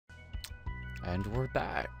And we're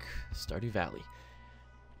back. Stardew Valley.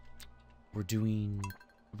 We're doing...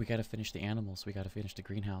 We gotta finish the animals. We gotta finish the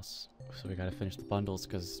greenhouse. So we gotta finish the bundles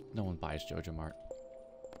because no one buys Jojo Mart.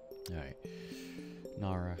 Alright.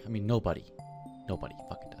 Nara. I mean, nobody. Nobody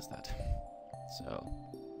fucking does that. So.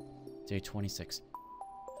 Day 26.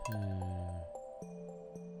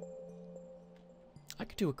 I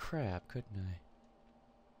could do a crab, couldn't I?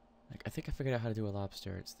 Like, I think I figured out how to do a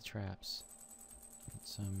lobster. It's the traps.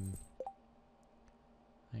 It's,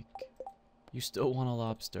 like, you still want a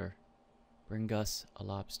lobster. Bring us a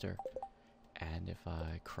lobster. And if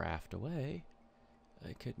I craft away,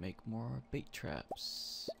 I could make more bait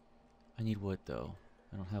traps. I need wood, though.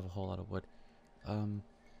 I don't have a whole lot of wood.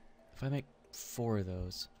 If I make 4 of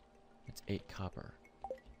those, it's 8 copper.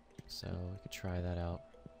 So, we could try that out.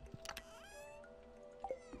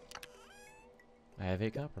 I have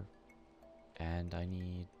 8 copper. And I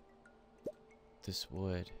need this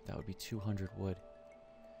wood. That would be 200 wood.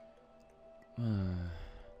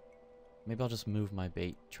 Maybe I'll just move my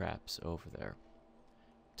bait traps over there.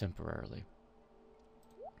 Temporarily.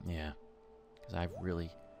 Yeah. Because I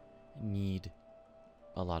really need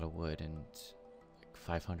a lot of wood and like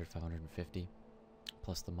 500, 550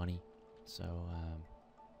 plus the money. So,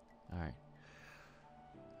 alright.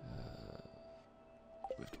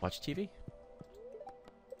 We have to watch TV?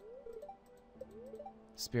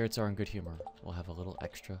 Spirits are in good humor. We'll have a little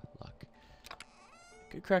extra luck.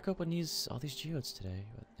 Could crack open all these geodes today,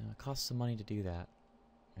 but you know, it costs some money to do that.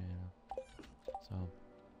 Yeah. So,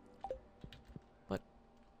 but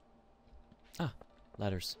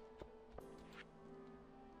ladders.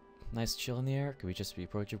 Nice chill in the air. Could we just be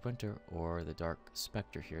approaching winter, or the dark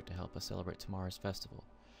specter here to help us celebrate tomorrow's festival?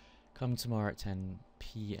 Come tomorrow at 10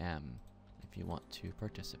 p.m. if you want to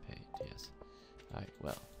participate. Yes. All right.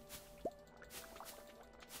 Well.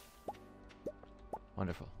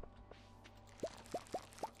 Wonderful.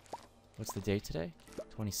 What's the date today?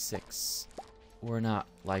 26. We're not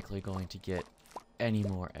likely going to get any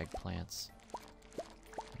more eggplants.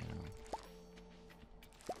 You know,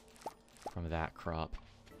 from that crop.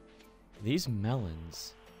 These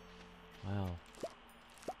melons. Wow.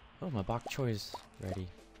 Oh, my bok choy is ready.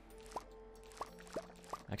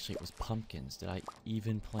 Actually, it was pumpkins. Did I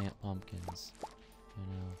even plant pumpkins? You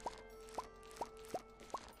know.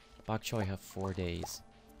 Bok choy have 4 days,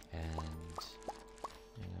 and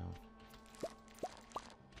you know,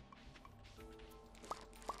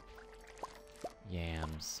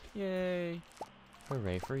 yams. Yay!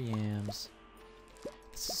 Hooray for yams!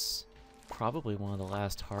 This is probably one of the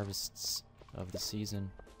last harvests of the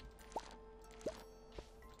season,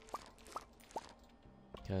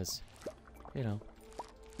 because you know,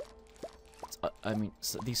 I mean,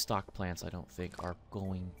 so these stock plants I don't think are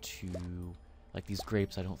going to. Like these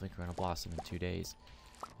grapes, I don't think are gonna blossom in 2 days.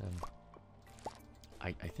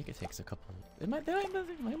 I think it takes a couple. It might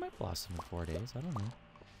blossom in 4 days. I don't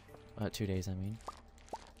know. 2 days, I mean.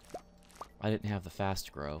 I didn't have the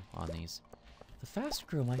fast grow on these. The fast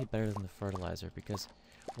grow might be better than the fertilizer because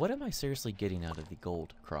what am I seriously getting out of the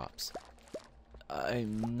gold crops?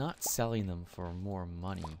 I'm not selling them for more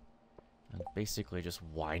money. I'm basically just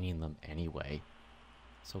whining them anyway.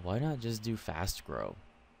 So why not just do fast grow?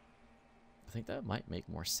 I think that might make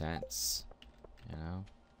more sense, you know?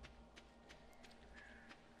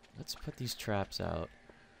 Let's put these traps out.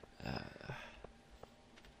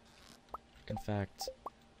 In fact,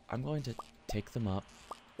 I'm going to take them up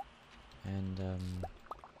and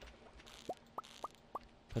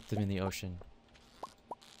put them in the ocean.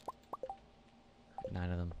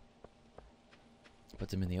 9 of them. Put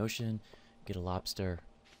them in the ocean, get a lobster,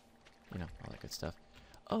 you know, all that good stuff.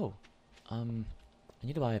 Oh, I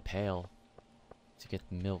need to buy a pail to get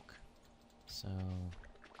the milk. So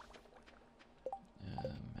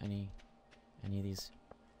any of these?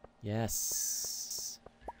 Yes.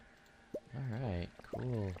 All right,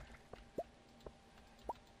 cool.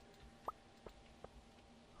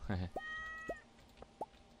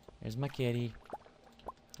 There's my kitty.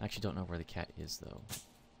 I actually don't know where the cat is though.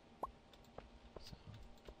 So.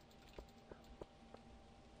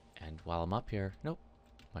 And while I'm up here, nope,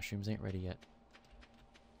 mushrooms ain't ready yet.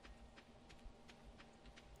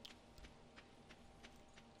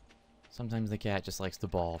 Sometimes the cat just likes to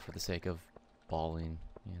bawl for the sake of bawling,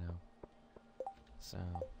 you know. So,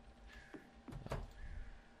 well,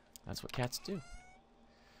 that's what cats do.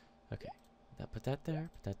 Okay, put that there,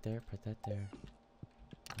 put that there, put that there.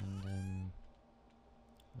 And,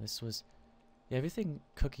 this was, yeah, everything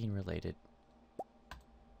cooking related.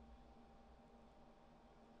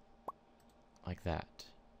 Like that.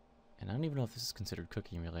 And I don't even know if this is considered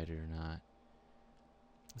cooking related or not.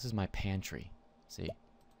 This is my pantry, see?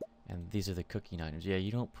 And these are the cooking items. Yeah,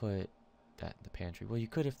 you don't put that in the pantry. Well, you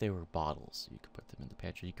could if they were bottles. You could put them in the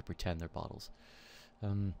pantry. You could pretend they're bottles.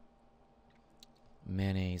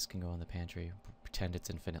 Mayonnaise can go in the pantry. Pretend it's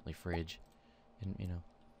infinitely fridge. And, you know,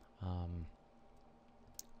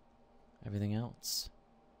 everything else.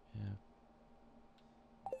 Yeah.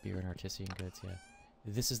 Beer and artisan goods, yeah.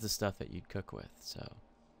 This is the stuff that you'd cook with, so.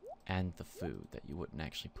 And the food that you wouldn't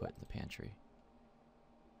actually put in the pantry.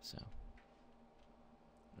 So.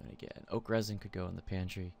 And again, oak resin could go in the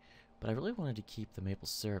pantry. But I really wanted to keep the maple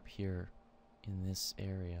syrup here in this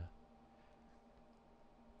area.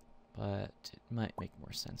 But it might make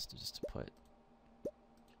more sense to just put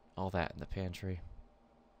all that in the pantry.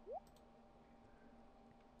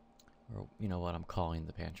 Or, you know what, I'm calling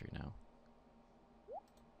the pantry now.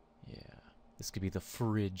 Yeah. This could be the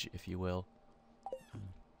fridge, if you will.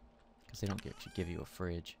 Because they don't actually give you a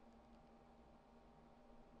fridge.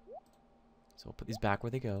 So we'll put these back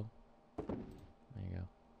where they go. There you go.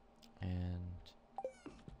 And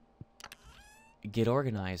get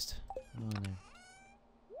organized. Come on there.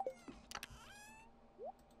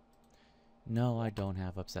 No, I don't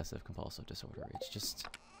have obsessive compulsive disorder. It's just...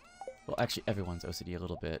 Well, actually, everyone's OCD a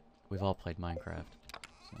little bit. We've all played Minecraft.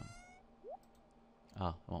 So. Oh,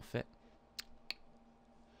 it won't fit.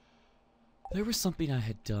 There was something I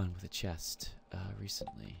had done with a chest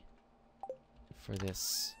recently for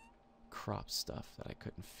this crop stuff that I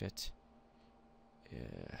couldn't fit.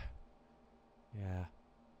 Yeah.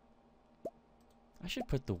 I should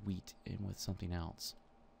put the wheat in with something else.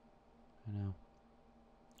 I know.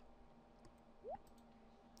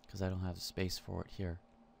 Because I don't have the space for it here.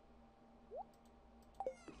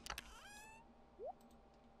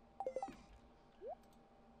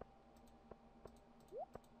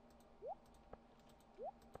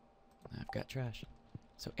 I've got trash.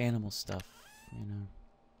 So animal stuff, you know.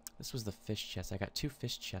 This was the fish chest. I got 2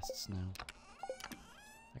 fish chests now.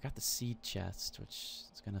 I got the seed chest, which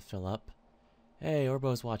is going to fill up. Hey,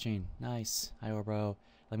 Orbo's watching. Nice. Hi, Orbo.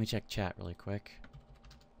 Let me check chat really quick.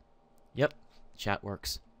 Yep, chat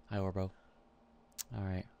works. Hi, Orbo.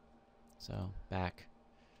 Alright. So, back.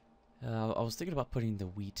 I was thinking about putting the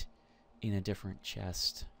wheat in a different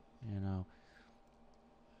chest. You know.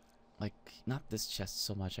 Like, not this chest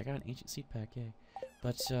so much. I got an ancient seed pack, yay.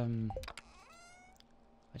 But,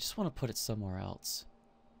 I just want to put it somewhere else.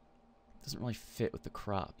 It doesn't really fit with the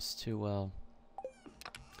crops too well.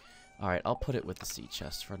 Alright, I'll put it with the seed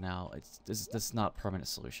chest for now. This is not a permanent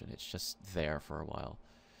solution. It's just there for a while.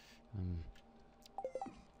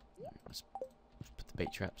 Let's put the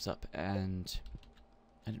bait traps up, and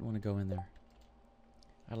I didn't want to go in there.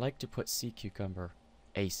 I like to put sea cucumber.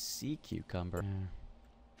 A sea cucumber. Yeah.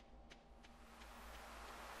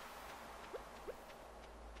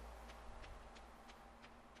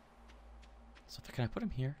 So can I put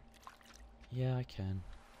them here? Yeah, I can.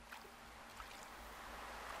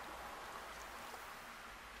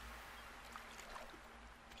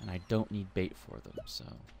 And I don't need bait for them, so...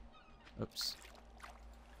 Oops.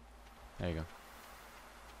 There you go.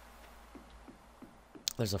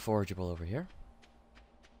 There's a forageable over here.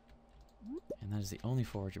 And that is the only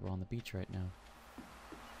forageable on the beach right now.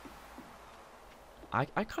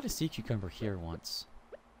 I caught a sea cucumber here once.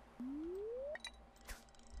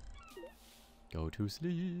 Go to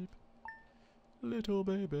sleep, little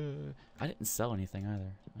baby. I didn't sell anything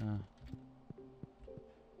either.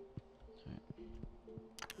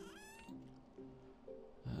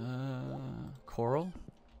 Coral,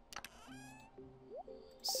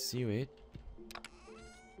 seaweed,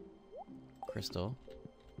 crystal,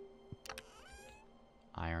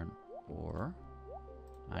 iron ore,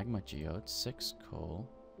 magma geode, 6 coal,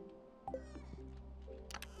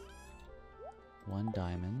 1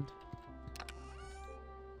 diamond,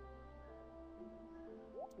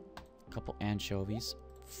 a couple anchovies,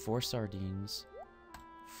 4 sardines,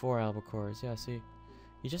 4 albacores. Yeah, see,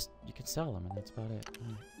 you can sell them, and that's about it.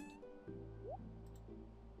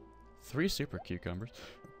 3 super cucumbers.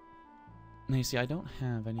 Now you see, I don't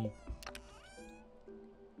have any.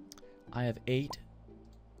 I have 8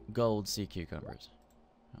 gold sea cucumbers.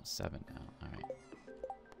 Oh, 7 now. Alright.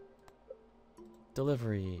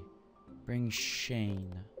 Delivery. Bring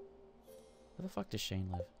Shane. Where the fuck does Shane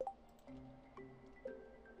live?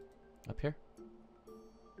 Up here?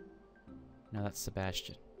 No, that's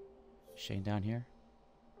Sebastian. Shane down here?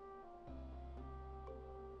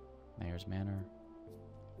 Mayor's Manor.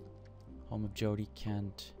 Home of Jody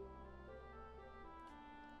Kent.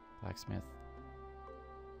 Blacksmith.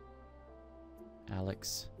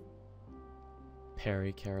 Alex.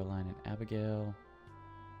 Perry, Caroline, and Abigail.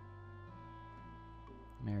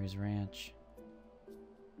 Mary's Ranch.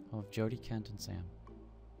 Home of Jody Kent and Sam.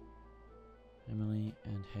 Emily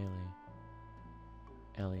and Haley.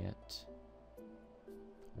 Elliot.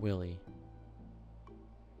 Willie.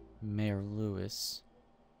 Mayor Lewis.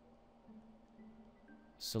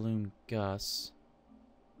 Saloon Gus.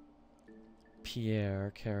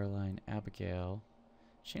 Pierre, Caroline, Abigail.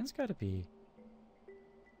 Shane's gotta be...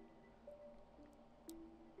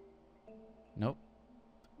 Nope.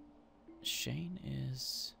 Shane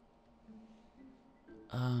is...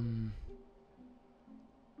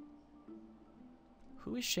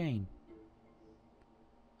 Who is Shane?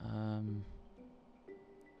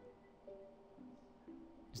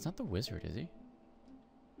 He's not the wizard, is he?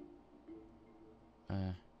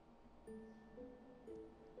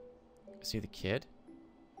 Is he the kid?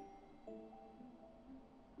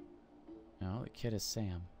 No, the kid is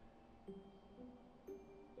Sam.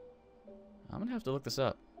 I'm gonna have to look this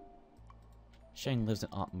up. Shane lives at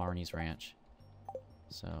Aunt Marnie's ranch.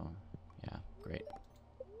 So, yeah, great.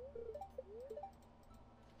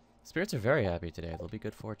 Spirits are very happy today. There'll be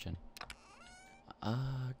good fortune.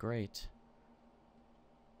 Great.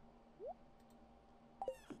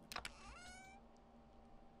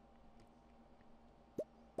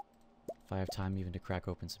 If I have time even to crack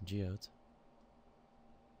open some geodes.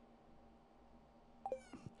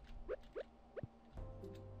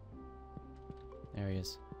 There he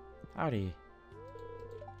is. Howdy.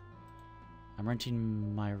 I'm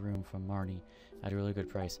renting my room from Marnie at a really good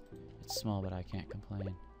price. It's small, but I can't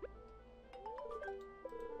complain.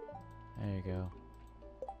 There you go.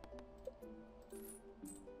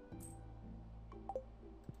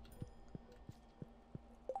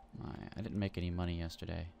 I didn't make any money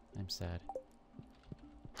yesterday. I'm sad.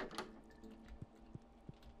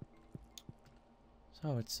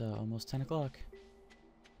 So it's almost 10 o'clock.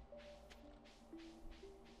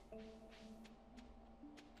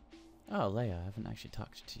 Oh, Leia, I haven't actually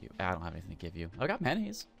talked to you. I don't have anything to give you. I got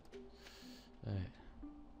mayonnaise.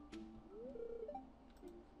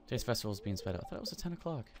 Today's festival is being sped up. I thought it was at 10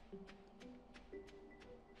 o'clock.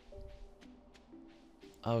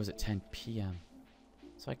 Oh, it was at 10 p.m.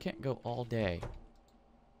 So I can't go all day.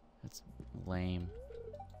 That's lame.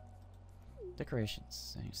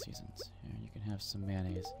 Decorations, any seasons. Here, you can have some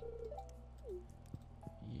mayonnaise.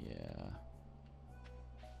 Yeah.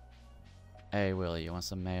 Hey, Willie, you want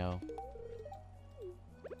some mayo?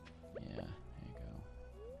 Yeah, there you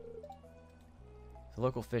go. The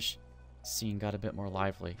local fish scene got a bit more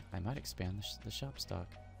lively. I might expand the shop stock.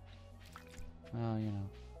 Well, you know.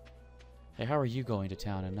 Hey, how are you going to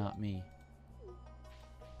town and not me?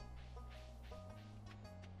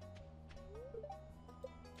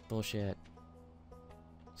 Bullshit.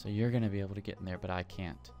 So you're gonna be able to get in there, but I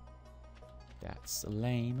can't. That's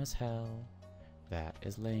lame as hell. That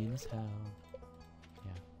is lame as hell.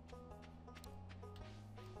 Yeah.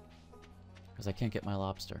 Because I can't get my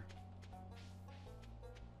lobster.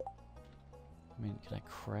 I mean, can I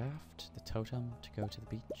craft the totem to go to the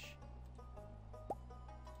beach?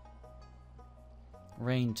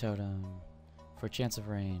 Rain totem. For a chance of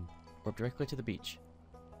rain. Warp directly to the beach.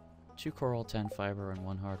 2 coral, 10 fiber, and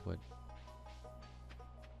 1 hardwood.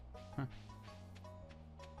 Huh.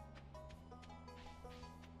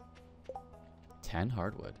 10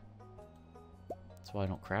 hardwood. That's why I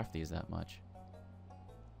don't craft these that much.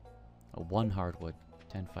 Oh, 1 hardwood,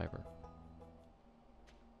 10 fiber.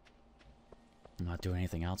 I'm not doing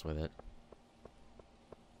anything else with it.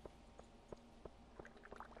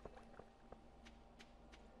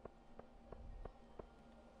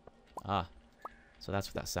 Ah, so that's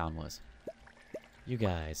what that sound was. You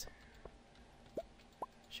guys.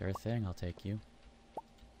 Sure thing, I'll take you.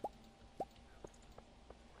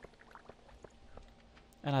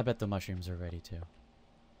 And I bet the mushrooms are ready too.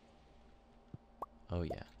 Oh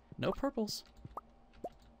yeah. No purples.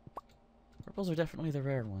 Purples are definitely the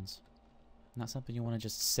rare ones. Not something you want to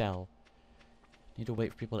just sell. Need to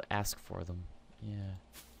wait for people to ask for them. Yeah.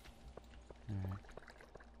 Alright.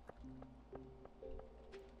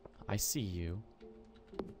 I see you.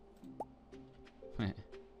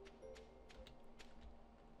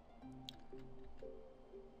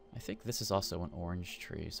 I think this is also an orange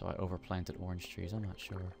tree, so I overplanted orange trees. I'm not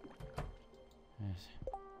sure. Yes.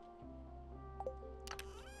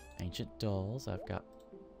 Ancient dolls. I've got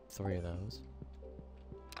 3 of those.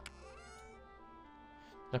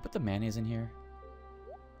 Did I put the mayonnaise in here?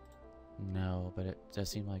 No, but it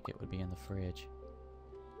does seem like it would be in the fridge.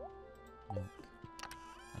 Milk.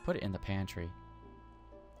 I put it in the pantry.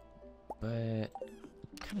 But it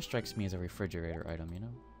kind of strikes me as a refrigerator item, you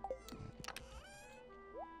know?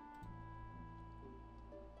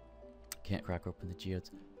 Can't crack open the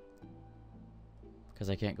geodes. Because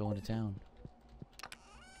I can't go into town.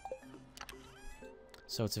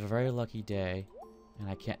 So it's a very lucky day, and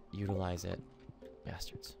I can't utilize it.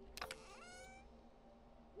 Bastards.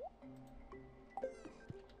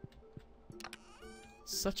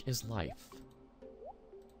 Such is life.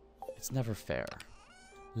 It's never fair.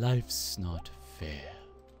 Life's not fair,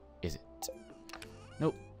 is it?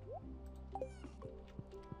 Nope.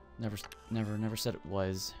 Never said it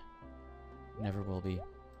was. Never will be.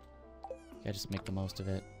 Gotta just make the most of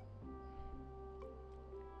it.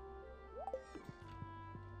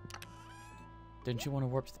 Didn't you want to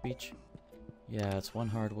warp to the beach? Yeah, it's 1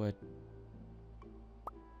 hardwood.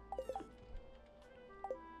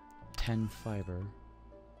 10 fiber.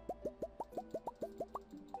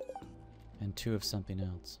 And 2 of something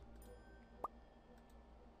else.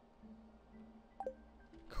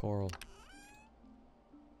 Coral.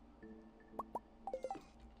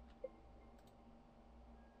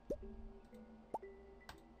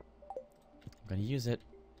 I'm gonna use it.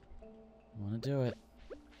 I wanna do it.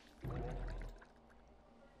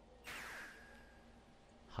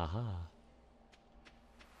 Haha.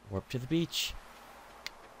 Warp to the beach.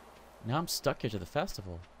 Now I'm stuck here to the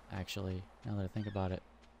festival, actually, now that I think about it.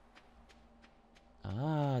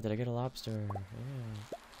 Ah, did I get a lobster? Yeah,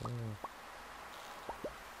 cool.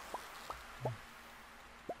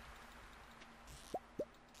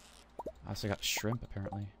 I also got shrimp,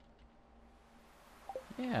 apparently.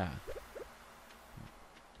 Yeah.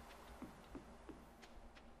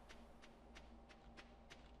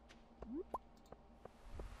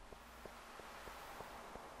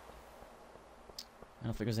 I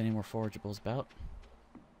don't think there's any more forageables about.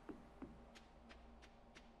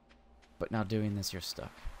 But now doing this, you're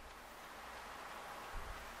stuck.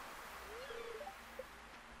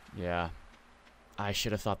 Yeah. I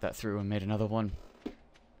should have thought that through and made another one.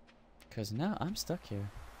 Because now I'm stuck here.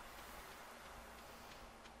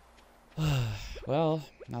 Well,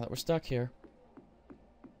 now that we're stuck here.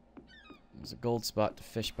 There's a gold spot to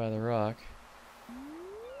fish by the rock.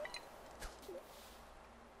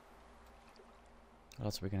 What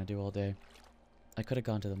else are we going to do all day? I could have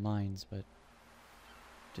gone to the mines, but...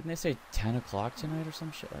 Didn't they say 10 o'clock tonight or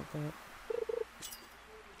some shit like that?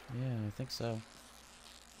 Yeah, I think so.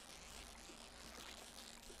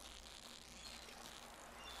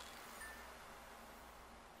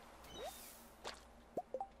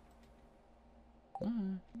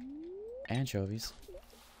 Anchovies.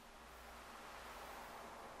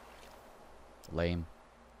 Lame.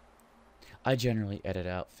 I generally edit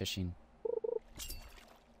out fishing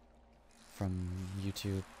from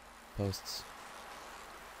YouTube posts.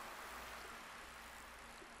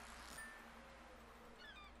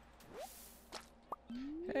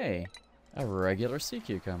 Hey, a regular sea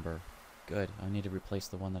cucumber. Good. I need to replace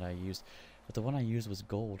the one that I used. But the one I used was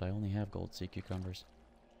gold. I only have gold sea cucumbers.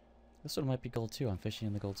 This one might be gold too. I'm fishing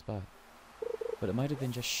in the gold spot. But it might have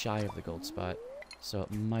been just shy of the gold spot. So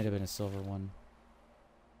it might have been a silver one.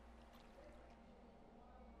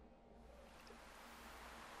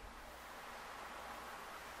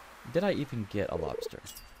 Did I even get a lobster?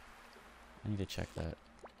 I need to check that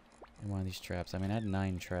in one of these traps. I mean, I had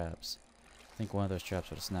 9 traps. I think one of those traps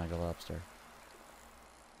would have snagged a lobster.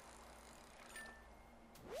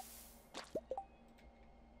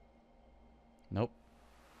 Nope.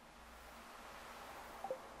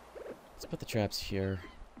 Let's put the traps here.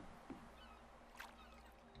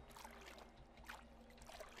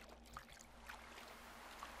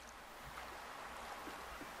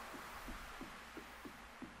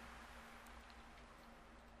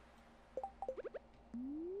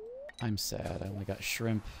 I'm sad. I only got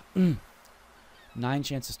shrimp. 9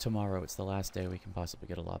 chances tomorrow. It's the last day we can possibly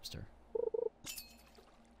get a lobster.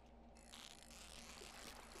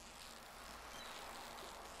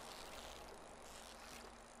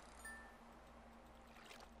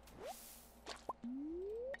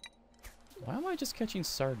 Why am I just catching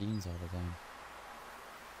sardines all the time?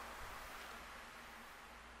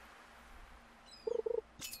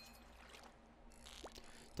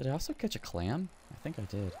 Did I also catch a clam? I think I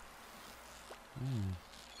did.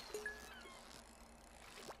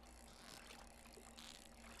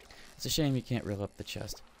 It's a shame you can't reel up the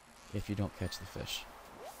chest if you don't catch the fish.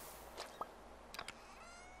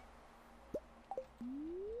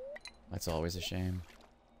 That's always a shame.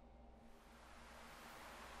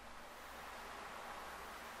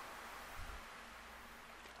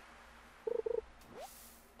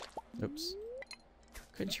 Oops.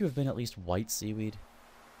 Couldn't you have been at least white seaweed?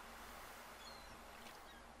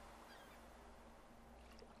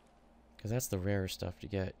 Because that's the rarer stuff to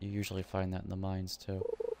get. You usually find that in the mines too.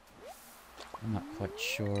 I'm not quite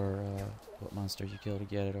sure what monster you kill to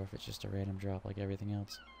get it, or if it's just a random drop like everything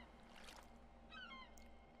else.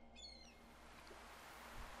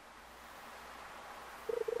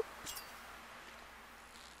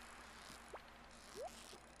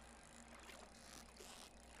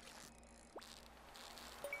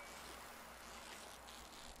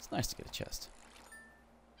 It's nice to get a chest.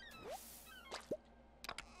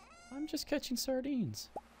 I'm just catching sardines.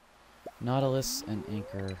 Nautilus and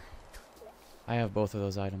anchor. I have both of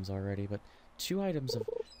those items already, but 2 items of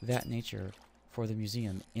that nature for the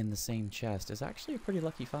museum in the same chest is actually a pretty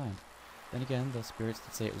lucky find. Then again, the spirits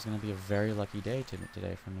did say it was going to be a very lucky day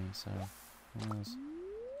today for me, so who knows?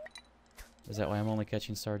 Is that why I'm only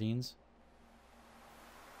catching sardines?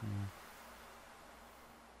 Hmm.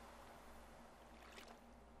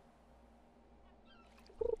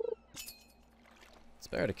 It's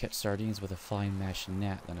better to catch sardines with a fine mesh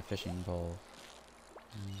net than a fishing pole.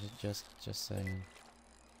 Just saying.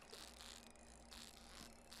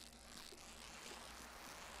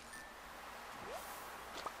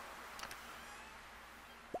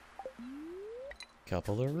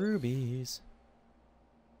 Couple of rubies.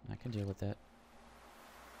 I can deal with that.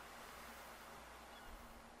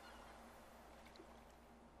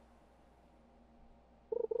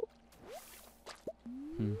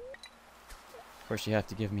 Of course you have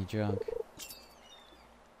to give me junk.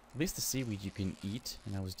 At least the seaweed you can eat,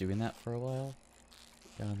 and I was doing that for a while.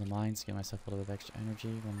 Down in the mines to get myself a little bit of extra energy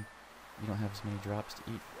when you don't have as many drops to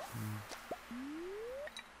eat.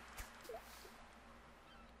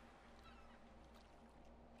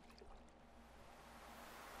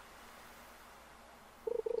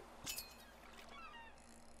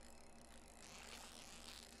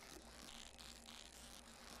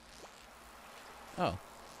 Oh.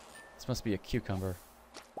 This must be a cucumber.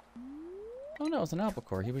 Oh no, it's an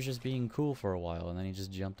albacore. He was just being cool for a while, and then he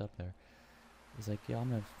just jumped up there. He's like, yeah, I'm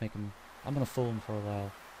gonna fool him for a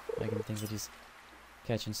while. Make him think that he's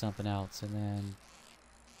catching something else, and then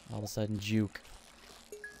all of a sudden, juke.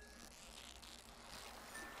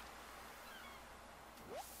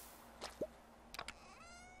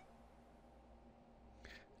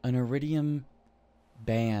 An iridium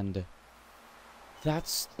band.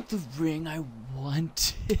 That's the ring I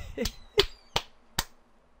wanted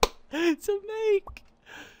to make.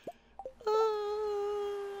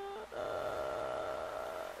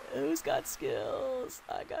 Who's got skills?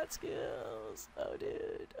 I got skills. Oh,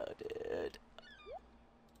 dude. Oh, dude.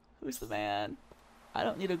 Who's the man? I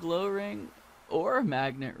don't need a glow ring or a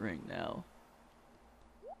magnet ring now.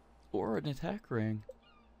 Or an attack ring.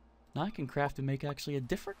 Now I can craft and make actually a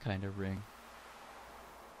different kind of ring.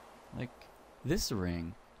 Like this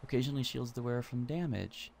ring occasionally shields the wearer from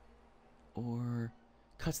damage. Or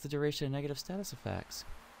cuts the duration of negative status effects.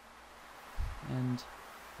 And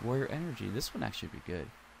warrior energy. This one actually would be good.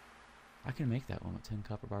 I can make that one with 10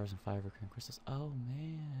 copper bars and 5 recurring crystals. Oh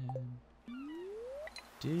man.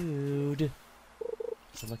 Dude.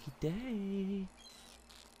 It's a lucky day.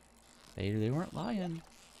 They weren't lying.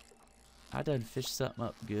 I done fished something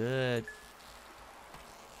up good.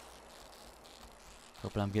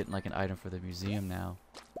 Hoping I'm getting like an item for the museum now.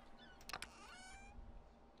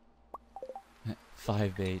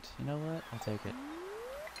 5 bait. You know what? I'll take it.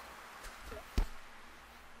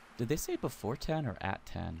 Did they say before 10 or at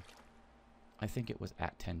 10? I think it was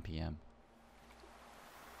at 10 p.m.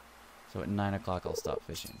 So at 9 o'clock I'll stop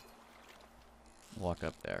fishing. Walk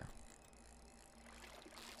up there.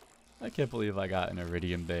 I can't believe I got an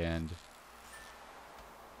iridium band.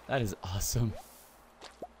 That is awesome.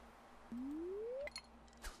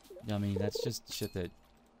 I mean, that's just shit that...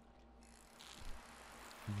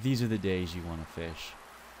 These are the days you want to fish.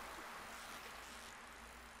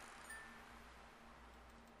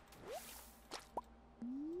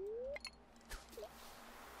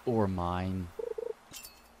 Or mine.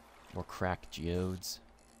 Or crack geodes.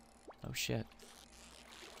 Oh shit.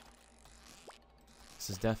 This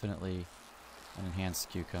is definitely an enhanced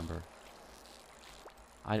cucumber.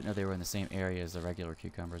 I didn't know they were in the same area as the regular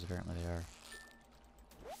cucumbers. Apparently they are.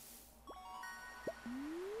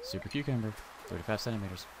 Super cucumber. 35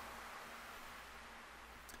 centimeters.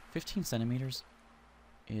 15 centimeters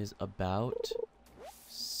is about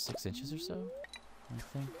 6 inches or so, I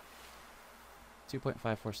think.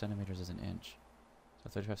 2.54 centimeters is an inch. So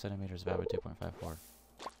 35 centimeters is about 2.54.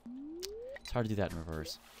 It's hard to do that in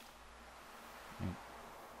reverse. I mean,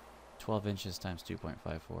 12 inches times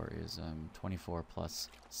 2.54 is 24 plus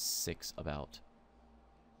 6 about.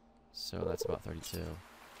 So that's about 32.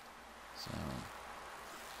 So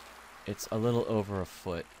it's a little over a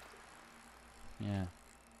foot. Yeah,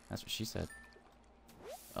 that's what she said.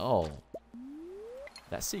 Oh,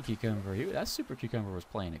 that sea cucumber, that super cucumber was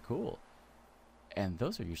playing it cool. And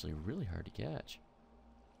those are usually really hard to catch.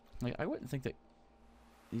 Like, I wouldn't think that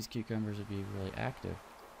these cucumbers would be really active.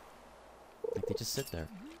 Like, they just sit there.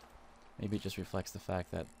 Maybe it just reflects the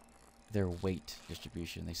fact that their weight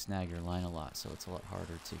distribution, they snag your line a lot, so it's a lot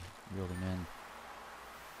harder to reel them in.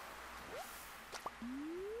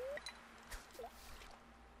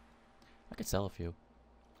 could sell a few.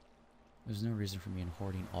 There's no reason for me in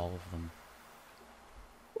hoarding all of them.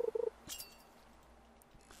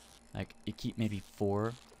 Like, you keep maybe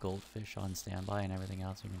 4 goldfish on standby and everything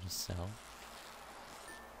else you can just sell.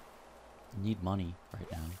 You need money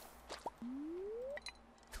right now.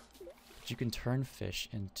 But you can turn fish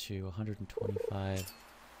into 125.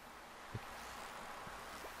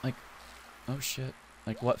 Like, oh shit.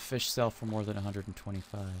 Like, what fish sell for more than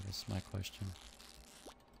 125 is my question.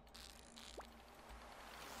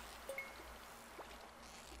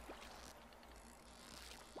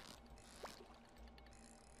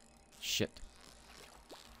 Shit.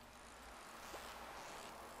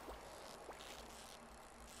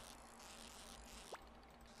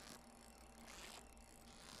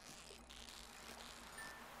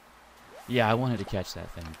 Yeah, I wanted to catch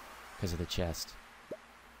that thing because of the chest.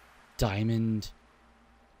 Diamond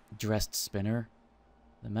dressed spinner.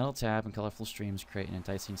 The metal tab and colorful streams create an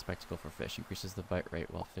enticing spectacle for fish. Increases the bite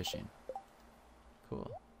rate while fishing.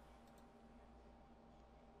 Cool.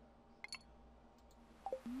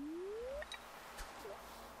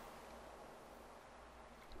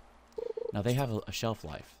 Now they have a shelf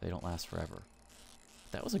life. They don't last forever.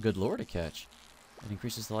 That was a good lure to catch. It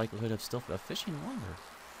increases the likelihood of still fishing longer.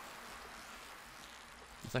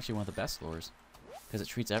 It's actually one of the best lures because it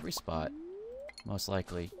treats every spot, most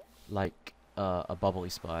likely, like a bubbly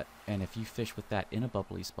spot. And if you fish with that in a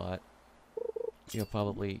bubbly spot, you'll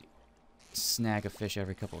probably snag a fish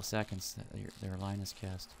every couple of seconds that their line is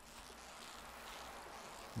cast.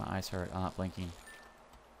 My eyes hurt. I'm not blinking.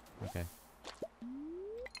 Okay.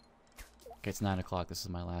 Okay, it's 9 o'clock. This is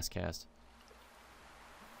my last cast.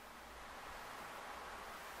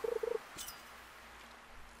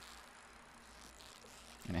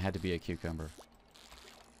 And it had to be a cucumber.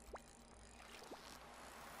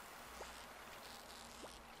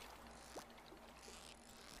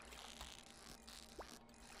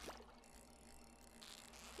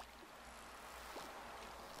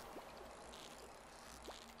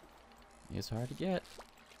 It's hard to get.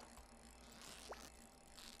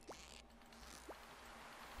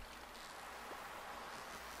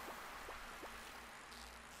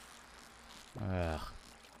 Ugh.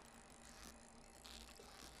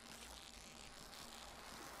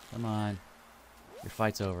 Come on. Your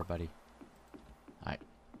fight's over, buddy. Alright.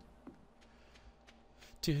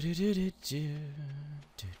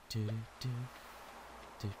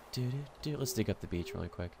 Let's dig up the beach really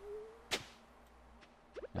quick.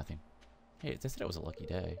 Nothing. Hey, they said it was a lucky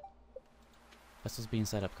day. Vessel's being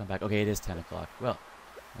set up, come back. Okay, it is 10 o'clock. Well,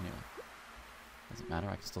 anyway. Doesn't matter,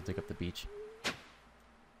 I can still dig up the beach.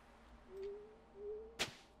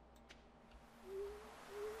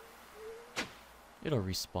 It'll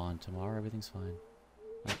respawn tomorrow, everything's fine.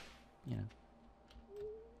 Like, you know.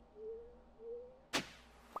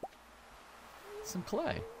 Some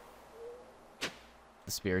clay.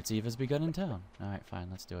 The Spirit's Eve has begun in town. Alright, fine,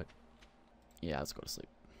 let's do it. Yeah, let's go to sleep.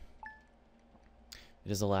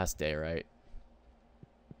 It is the last day, right?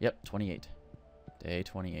 Yep, 28. Day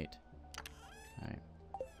 28. Alright.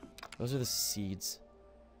 Those are the seeds.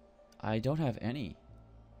 I don't have any.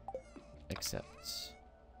 Except...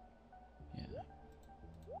 yeah.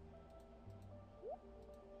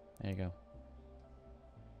 There you go.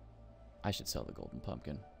 I should sell the golden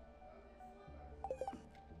pumpkin.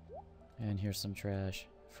 And here's some trash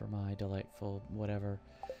for my delightful whatever.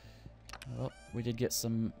 Well, we did get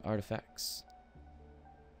some artifacts.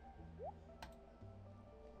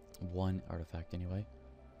 One artifact, anyway.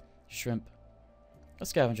 Shrimp. A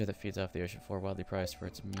scavenger that feeds off the ocean floor, wildly prized for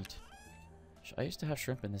its meat. I used to have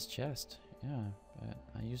shrimp in this chest. Yeah, but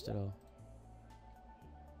I used it all.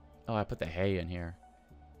 Oh, I put the hay in here.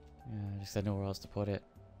 Yeah, I just had nowhere else to put it.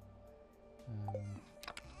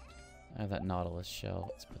 I have that nautilus shell.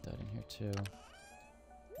 Let's put that in here too.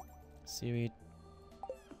 Seaweed.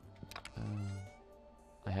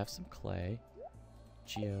 I have some clay.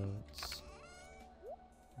 Geodes.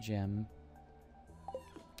 Gem.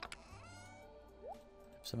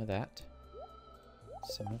 Some of that.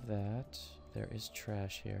 Some of that. There is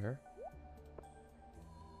trash here.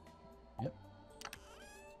 Yep.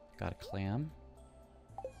 Got a clam.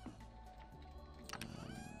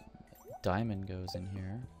 Diamond goes in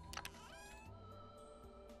here.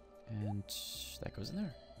 And that goes in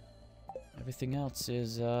there. Everything else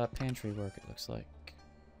is pantry work, it looks like.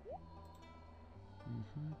 I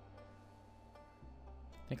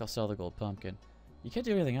think I'll sell the gold pumpkin. You can't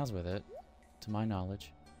do anything else with it, to my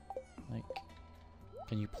knowledge. Like,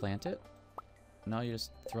 can you plant it? No, you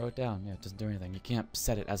just throw it down. Yeah, it doesn't do anything. You can't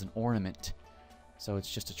set it as an ornament. So it's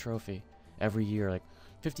just a trophy. Every year, like,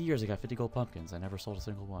 50 years I got 50 gold pumpkins. I never sold a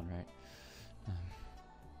single one, right?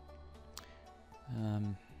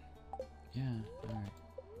 Yeah, alright.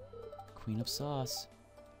 Queen of sauce.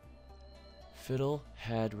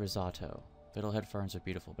 Fiddlehead risotto. Fiddlehead ferns are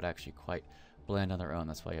beautiful, but actually quite bland on their own.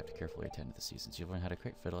 That's why you have to carefully attend to the seasons. You've learned how to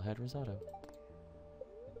create fiddlehead risotto.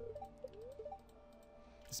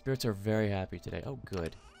 The spirits are very happy today. Oh,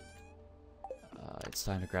 good. It's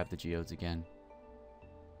time to grab the geodes again.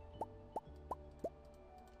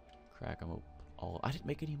 Crack them up. Oh, I didn't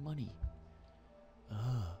make any money.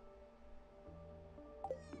 Ugh. I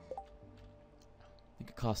think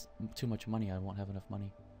it costs too much money. I won't have enough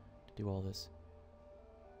money to do all this.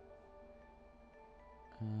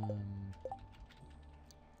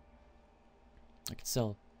 I could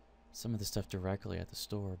sell some of the stuff directly at the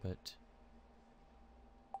store, but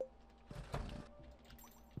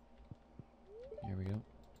here we go.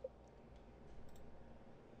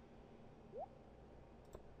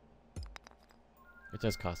 It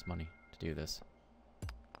does cost money to do this.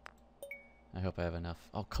 I hope I have enough.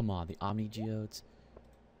 Oh, come on, the Omni Geodes?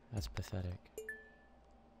 That's pathetic.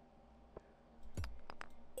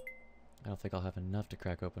 I don't think I'll have enough to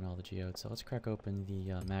crack open all the geodes, so let's crack open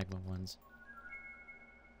the magma ones.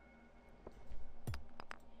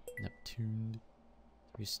 Neptune.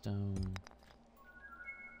 3 stone.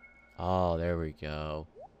 Oh, there we go.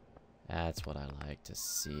 That's what I like to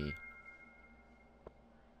see.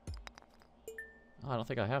 Oh, I don't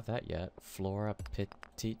think I have that yet. Flora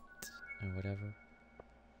Petite, or whatever.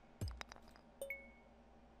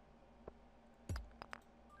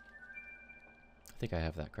 I think I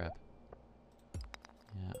have that crap.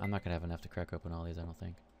 Yeah, I'm not gonna have enough to crack open all these, I don't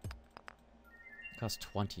think. It costs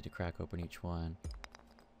 20 to crack open each one.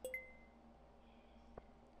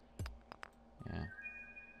 Yeah.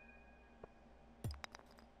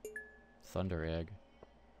 Thunder egg.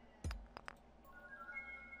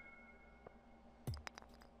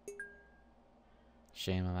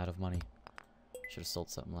 Shame I'm out of money. Should have sold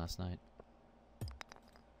something last night.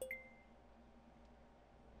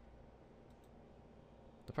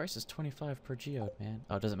 The price is 25 per geode, man.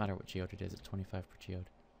 Oh, it doesn't matter what geode it is. It's 25 per geode.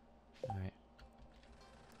 Alright.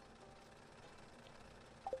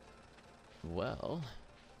 Well.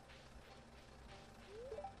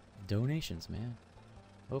 Donations, man.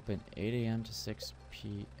 Open 8 a.m. to 6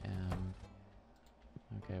 p.m.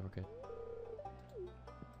 Okay, we're good.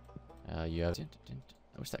 You have...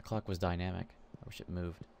 I wish that clock was dynamic. I wish it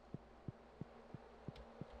moved.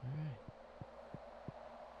 Alright.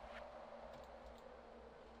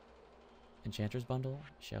 Enchanter's bundle,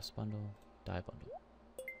 chef's bundle, dye bundle.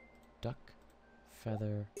 Duck,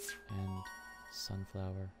 feather, and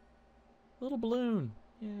sunflower. Little balloon!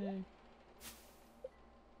 Yay!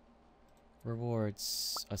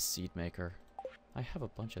 Rewards, a seed maker. I have a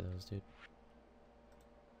bunch of those, dude.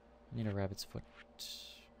 I need a rabbit's foot.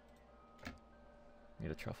 I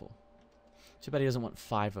need a truffle. Too bad he doesn't want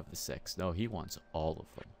 5 of the 6. No, he wants all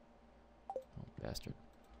of them. Oh, bastard.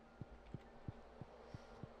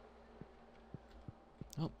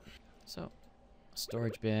 Oh, so,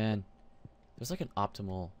 storage bin. There's like an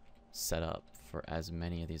optimal setup for as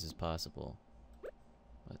many of these as possible.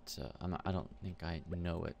 But I don't think I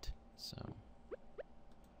know it, so.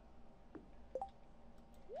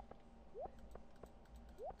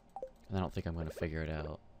 And I don't think I'm going to figure it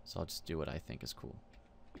out, so I'll just do what I think is cool.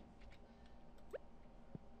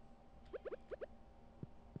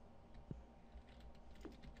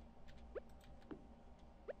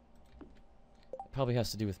 Probably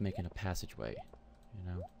has to do with making a passageway,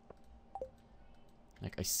 you know?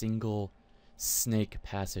 Like a single snake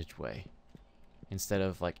passageway. Instead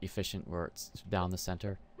of like efficient where it's down the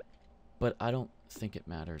center. But I don't think it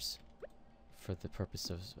matters for the purpose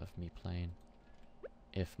of me playing.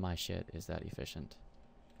 If my shit is that efficient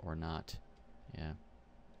or not. Yeah.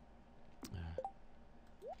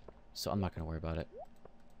 So I'm not going to worry about it.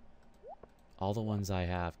 All the ones I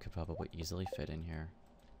have could probably easily fit in here.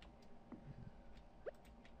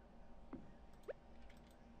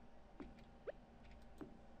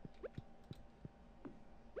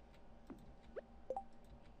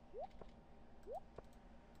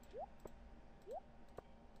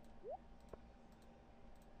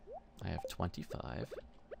 I have 25.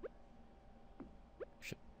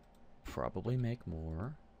 Should probably make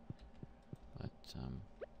more. But,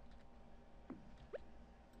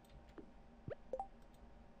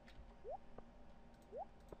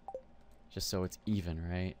 just so it's even,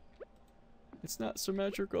 right? It's not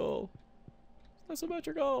symmetrical. It's not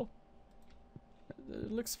symmetrical.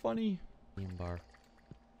 It looks funny. Bar.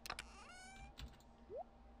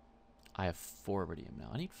 I have 4 iridium now.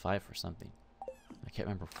 I need 5 for something. I can't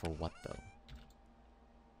remember for what, though.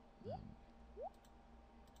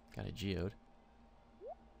 Got a geode.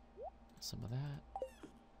 Some of that.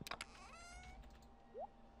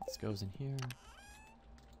 This goes in here.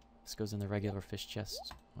 This goes in the regular fish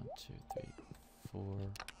chest. 1, 2, 3, 4.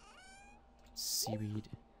 Seaweed.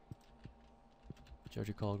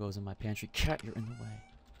 Joji Call goes in my pantry. Cat, you're in the way.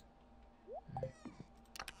 Alright.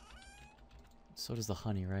 So does the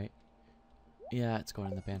honey, right? Yeah, it's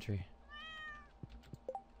going in the pantry.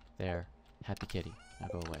 There. Happy kitty. Now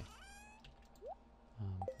go away.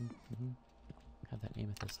 Have that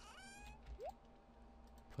amethyst.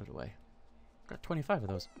 Put it away. Got 25 of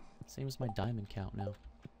those. Same as my diamond count now.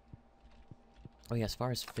 Oh yeah, as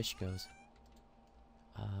far as fish goes.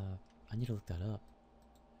 I need to look that up.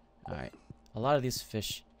 Alright. A lot of these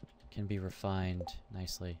fish can be refined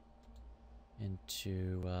nicely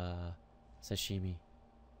into sashimi.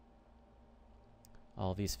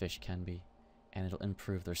 All these fish can be. And it'll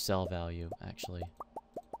improve their sell value, actually.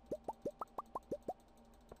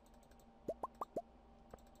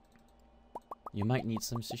 You might need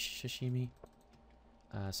some sashimi.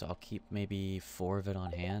 So I'll keep maybe 4 of it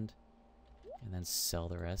on hand. And then sell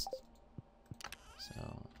the rest.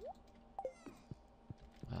 So...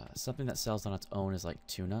 something that sells on its own is like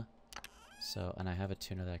tuna. So, and I have a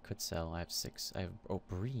tuna that I could sell. I have 6. I have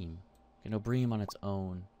bream. You know, bream on its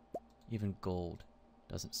own, even gold,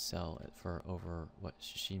 doesn't sell it for over what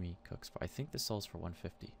sashimi cooks for. I think this sells for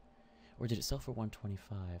 150. Or did it sell for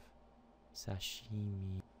 125?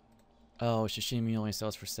 Sashimi. Oh, sashimi only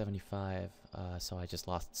sells for 75. So I just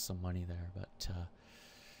lost some money there, but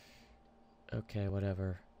okay,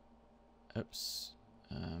 whatever. Oops.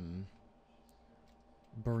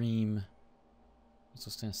 Bream. I was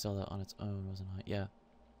just gonna sell that on its own, wasn't I? Yeah.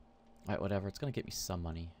 Alright, whatever. It's gonna get me some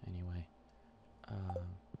money anyway.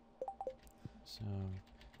 So,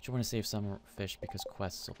 you want to save some fish because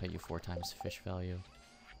quests will pay you 4 times fish value.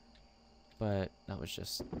 But that was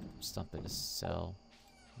just something to sell.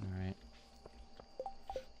 Alright.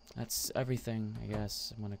 That's everything, I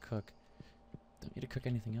guess, I'm gonna cook. Don't need to cook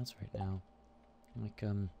anything else right now. Like,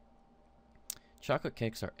 chocolate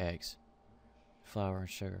cakes are eggs. Flour and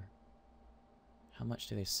sugar. How much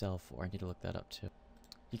do they sell for? I need to look that up too.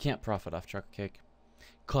 You can't profit off chocolate cake.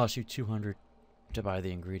 Costs you 200 to buy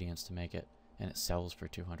the ingredients to make it, and it sells for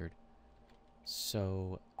 200.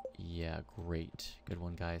 So, yeah, great. Good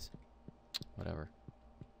one, guys. Whatever.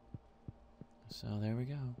 So, there we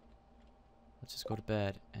go. Let's just go to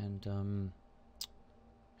bed, and, I'm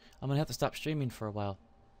gonna have to stop streaming for a while.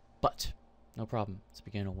 But, no problem. It's the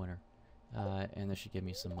beginning of winter. And this should give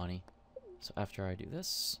me some money. So after I do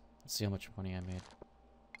this, let's see how much money I made.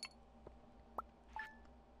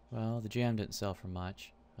 Well, the jam didn't sell for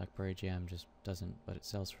much. Blackberry jam just doesn't, but it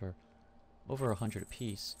sells for over 100 a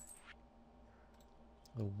piece.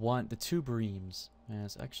 The 2 breams, man,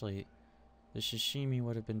 it's actually, the sashimi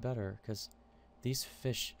would have been better, because these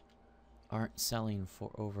fish aren't selling for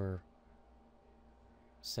over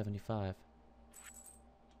 75.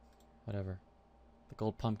 Whatever. The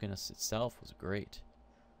gold pumpkin itself was great.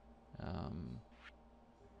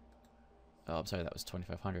 Oh, I'm sorry, that was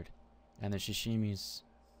 2,500. And the sashimis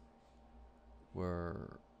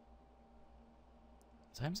were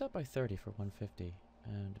times that by 30 for 150,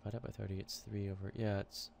 and divide that by 30, it's 3 over. Yeah,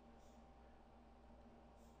 it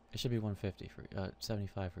should be 150 for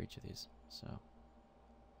 75 for each of these. So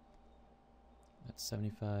that's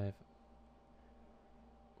 75,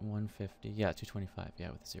 150. Yeah, 225.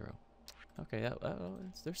 Yeah, with a 0. Okay,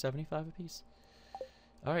 they're 75 a piece.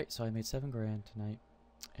 All right, so I made 7 grand tonight,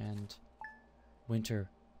 and winter,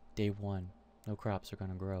 day 1. No crops are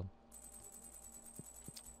gonna grow.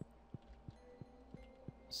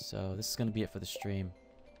 So this is gonna be it for the stream,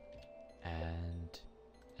 and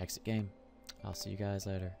exit game. I'll see you guys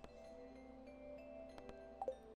later.